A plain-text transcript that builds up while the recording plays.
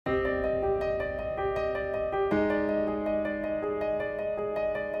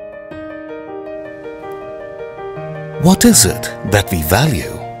What is it that we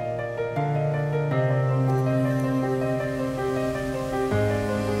value?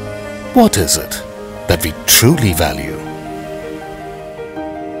 What is it that we truly value?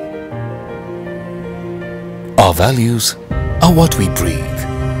 Our values are what we breathe.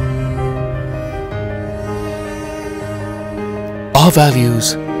 Our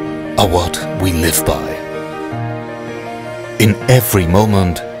values are what we live by. In every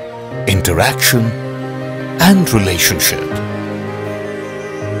moment, interaction and relationship.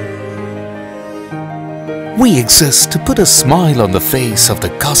 We exist to put a smile on the face of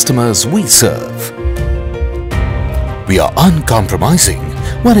the customers we serve. We are uncompromising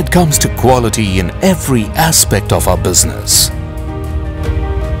when it comes to quality in every aspect of our business.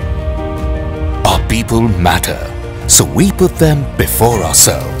 Our people matter, so we put them before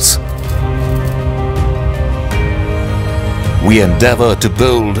ourselves. We endeavor to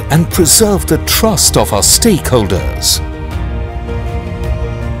build and preserve the trust of our stakeholders.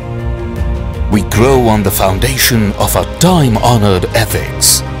 We grow on the foundation of our time-honored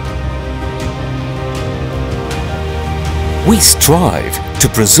ethics. We strive to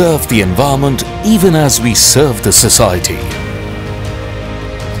preserve the environment even as we serve the society.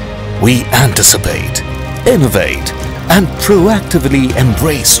 We anticipate, innovate, and proactively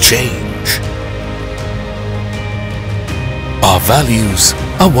embrace change. Our values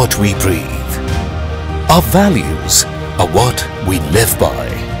are what we breathe. Our values are what we live by.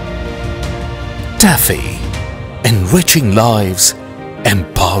 TAFE, enriching lives,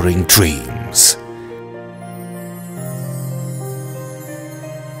 empowering dreams.